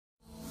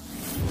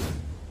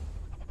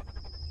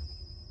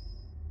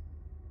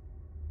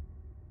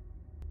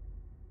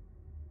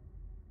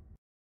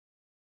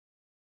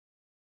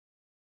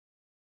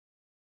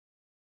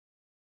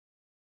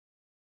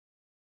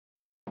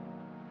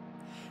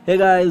Hey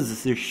guys,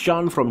 this is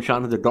Sean from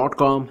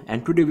SeanHither.com,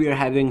 and today we are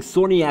having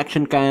Sony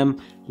Action Cam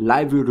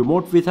live view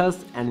remote with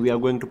us, and we are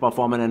going to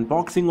perform an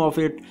unboxing of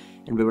it,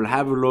 and we will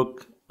have a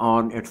look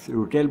on its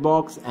retail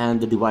box and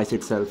the device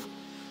itself.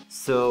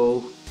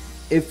 So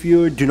if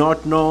you do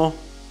not know,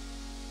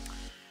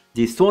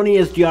 the Sony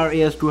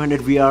AS200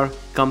 VR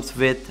comes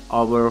with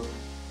our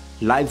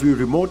live view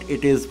remote.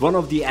 It is one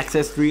of the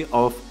accessory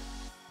of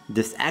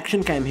this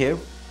Action Cam here.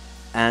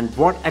 And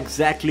what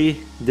exactly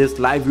this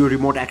live view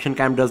remote Action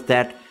Cam does,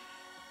 that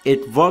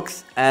it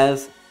works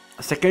as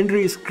a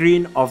secondary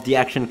screen of the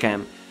Action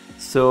Cam.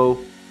 So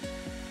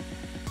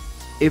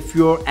if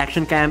your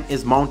Action Cam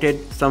is mounted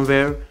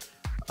somewhere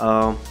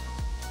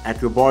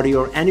at your body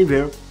or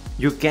anywhere,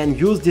 you can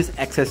use this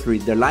accessory,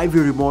 the live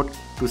view remote,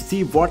 to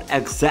see what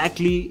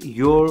exactly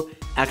your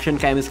Action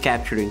Cam is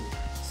capturing.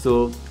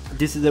 So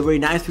this is a very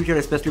nice feature,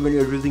 especially when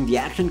you're using the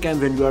Action Cam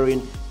when you are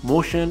in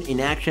motion, in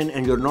action,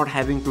 and you're not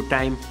having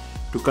time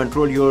to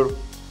control your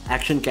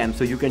Action Cam.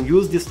 So you can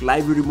use this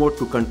live view remote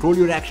to control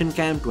your Action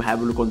Cam, to have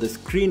a look on the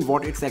screen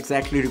what it's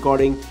exactly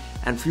recording,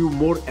 and few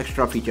more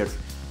extra features.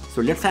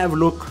 So let's have a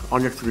look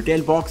on its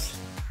retail box.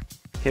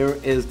 Here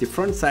is the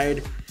front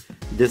side.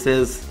 This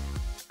is,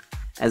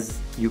 as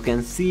you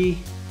can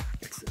see,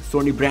 it's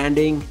Sony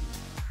branding.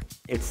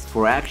 It's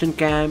for Action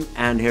Cam,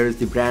 and here is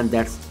the brand,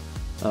 that's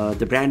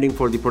the branding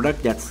for the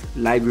product, that's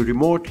live view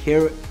remote.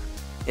 Here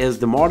is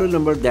the model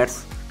number,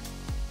 that's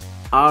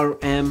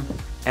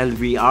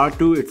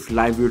RM-LVR2. It's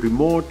live view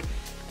remote,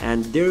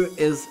 and there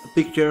is a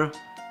picture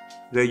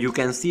where you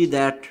can see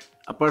that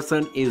a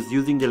person is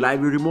using the live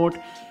view remote,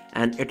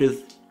 and it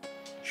is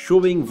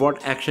showing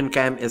what Action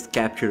Cam is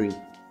capturing.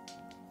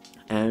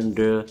 And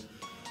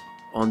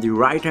on the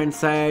right hand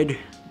side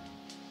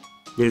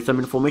there is some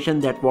information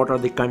that what are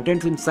the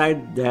contents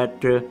inside, that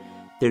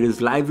there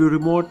is live view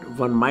remote,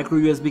 one micro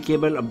USB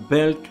cable, a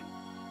belt,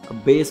 a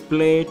base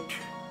plate,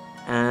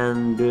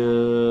 and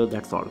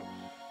that's all.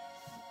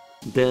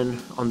 Then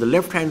on the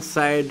left hand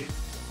side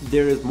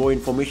there is more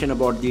information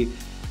about the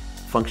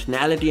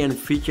functionality and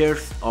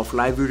features of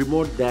live view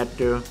remote, that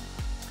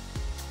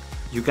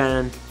you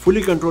can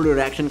fully control your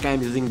Action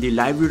Cam using the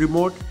live view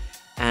remote,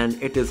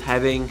 and it is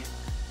having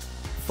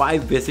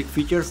 5 basic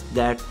features.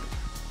 That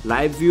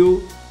live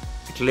view,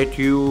 it let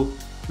you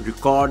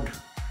record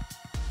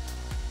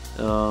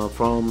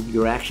from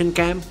your Action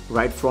Cam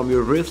right from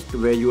your wrist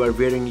where you are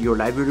wearing your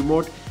live view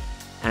remote,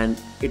 and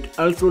it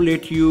also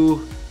let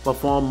you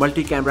perform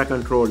multi-camera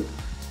control,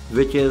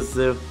 which is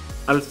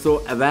also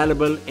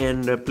available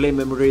in Play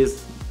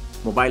Memories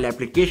mobile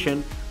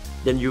application.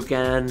 Then you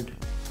can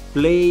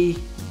play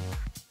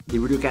the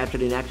video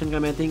captured in Action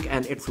Cam, I think,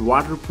 and it's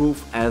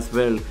waterproof as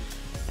well,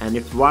 and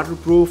it's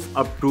waterproof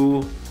up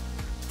to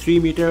 3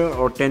 meter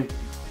or 10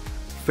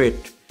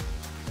 feet,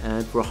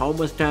 and for how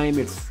much time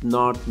it's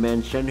not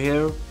mentioned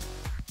here.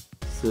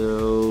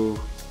 So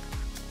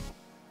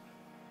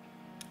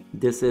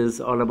this is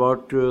all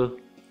about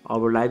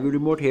our live view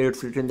remote. Here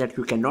it's written that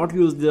you cannot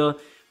use the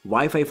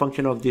Wi-Fi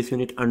function of this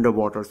unit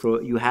underwater,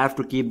 so you have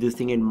to keep this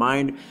thing in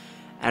mind.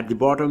 At the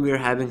bottom we are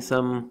having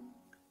some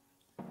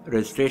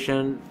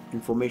registration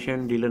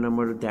information, dealer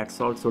number, that's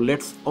all. So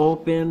let's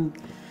open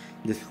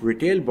this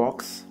retail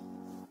box.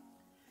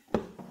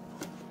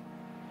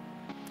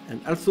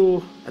 And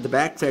also at the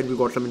back side we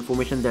got some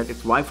information that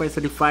it's Wi-Fi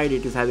certified,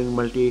 it is having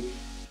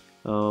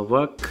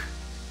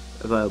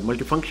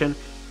multi-function,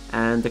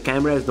 and the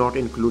camera is not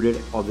included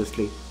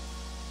obviously.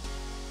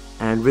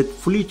 And with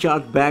fully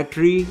charged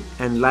battery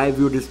and live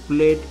view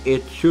displayed,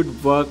 it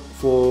should work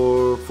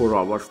for 4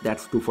 hours,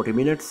 that's 240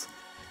 minutes.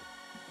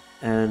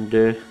 And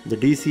the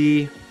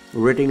DC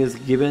rating is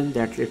given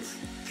that it's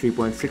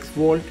 3.6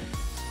 volt.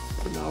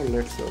 So now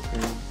let's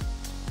open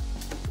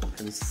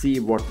and see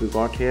what we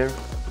got here.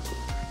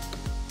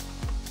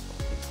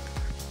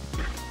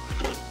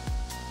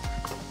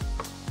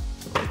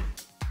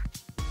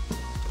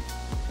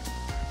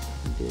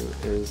 There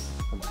is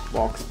a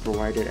box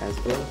provided as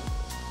well.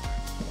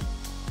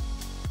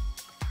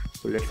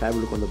 So let's have a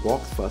look on the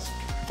box first.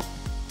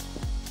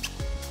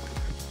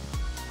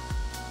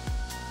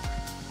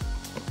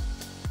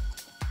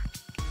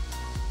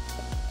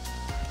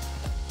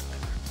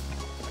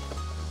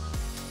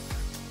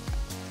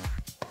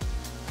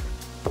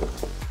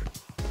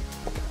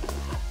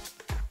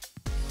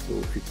 So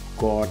we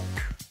got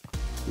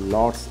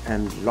lots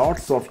and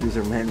lots of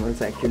user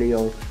manuals actually,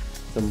 or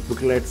some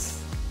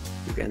booklets.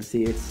 You can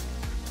see it's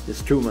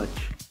just too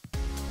much.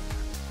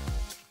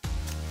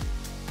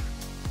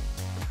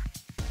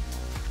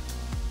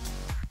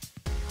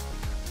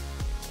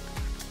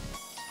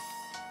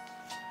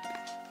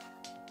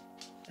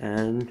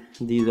 And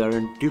these are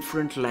in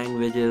different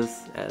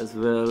languages as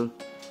well.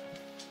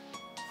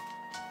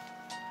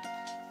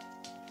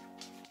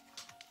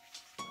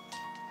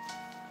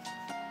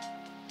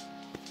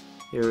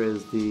 Here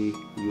is the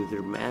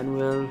user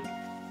manual,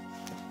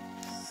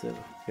 so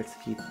let's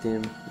keep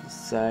them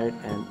aside.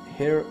 And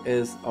here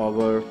is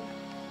our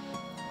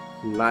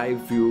live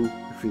view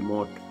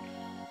remote.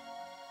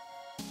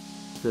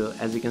 So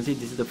as you can see,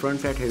 this is the front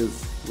side. Here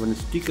is one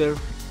sticker,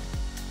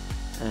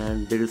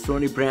 and there is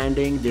Sony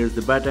branding. There's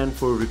the button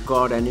for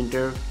record and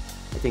enter.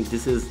 I think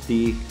this is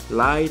the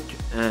light,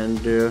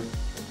 and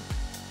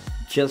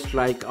just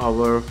like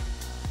our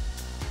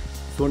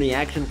Sony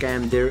Action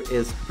Cam, there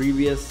is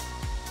previous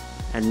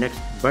and next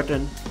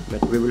button,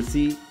 but we will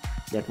see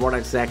that what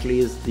exactly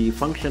is the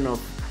function of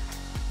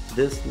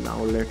this. Now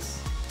let's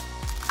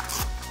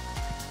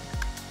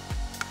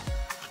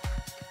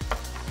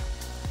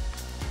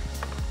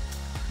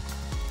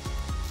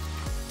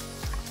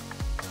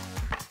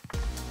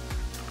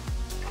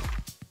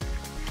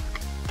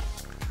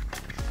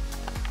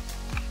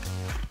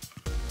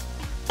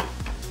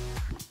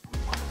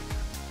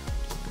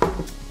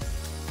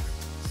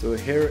so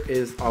here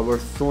is our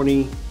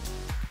Sony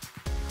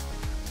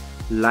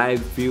live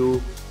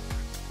view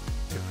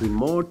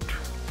remote,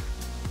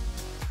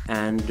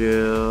 and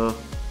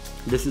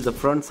this is the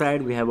front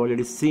side. We have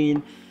already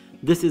seen.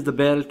 This is the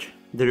belt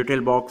the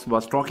retail box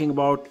was talking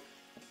about,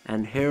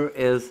 and here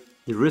is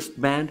the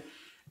wristband,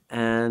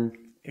 and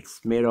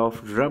it's made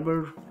of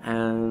rubber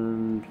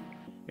and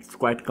it's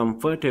quite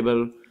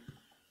comfortable.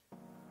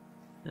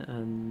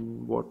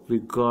 And what we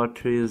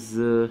got is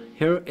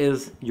here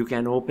is, you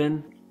can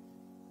open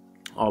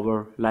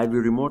our live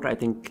view remote. I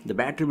think the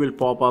battery will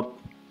pop up.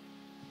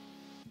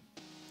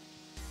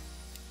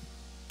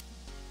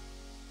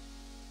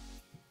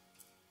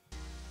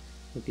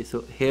 Okay,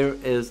 so here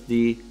is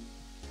the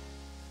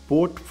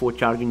port for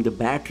charging the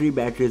battery.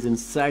 Battery is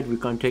inside, we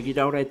can't take it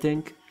out, I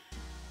think.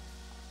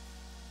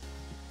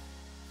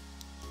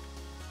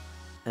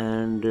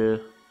 And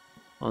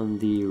on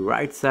the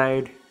right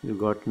side you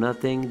got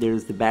nothing. There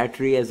is the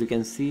battery, as you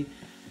can see.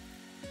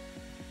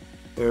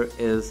 Here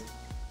is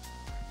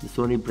the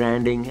Sony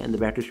branding, and the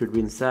battery should be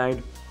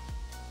inside.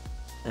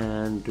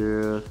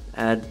 And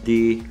at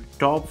the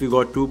top we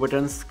got two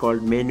buttons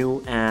called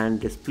menu and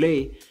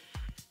display.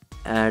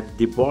 At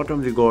the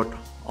bottom we got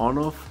on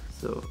off.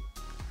 So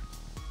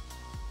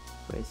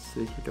if I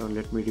switch it on,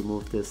 let me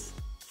remove this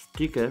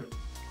sticker,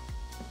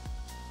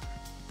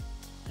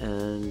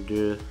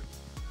 and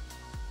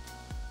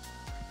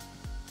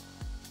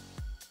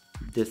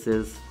this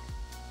is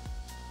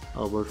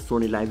our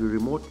Sony Live View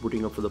remote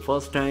booting up for the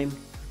first time.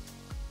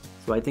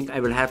 So I think I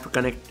will have to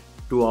connect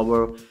to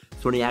our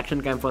Sony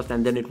Action Cam first,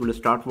 and then it will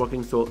start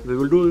working. So we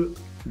will do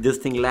this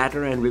thing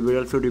later, and we will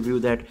also review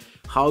that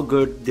how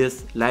good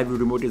this live view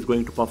remote is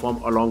going to perform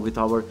along with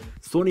our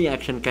Sony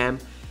Action Cam.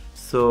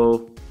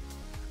 So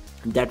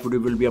that video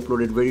will be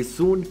uploaded very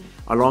soon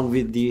along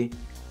with the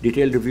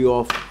detailed review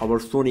of our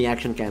Sony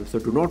Action Cam. So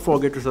do not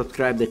forget to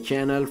subscribe the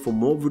channel for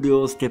more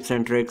videos, tips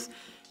and tricks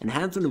and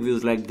hands-on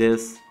reviews like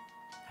this.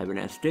 Have a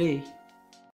nice day.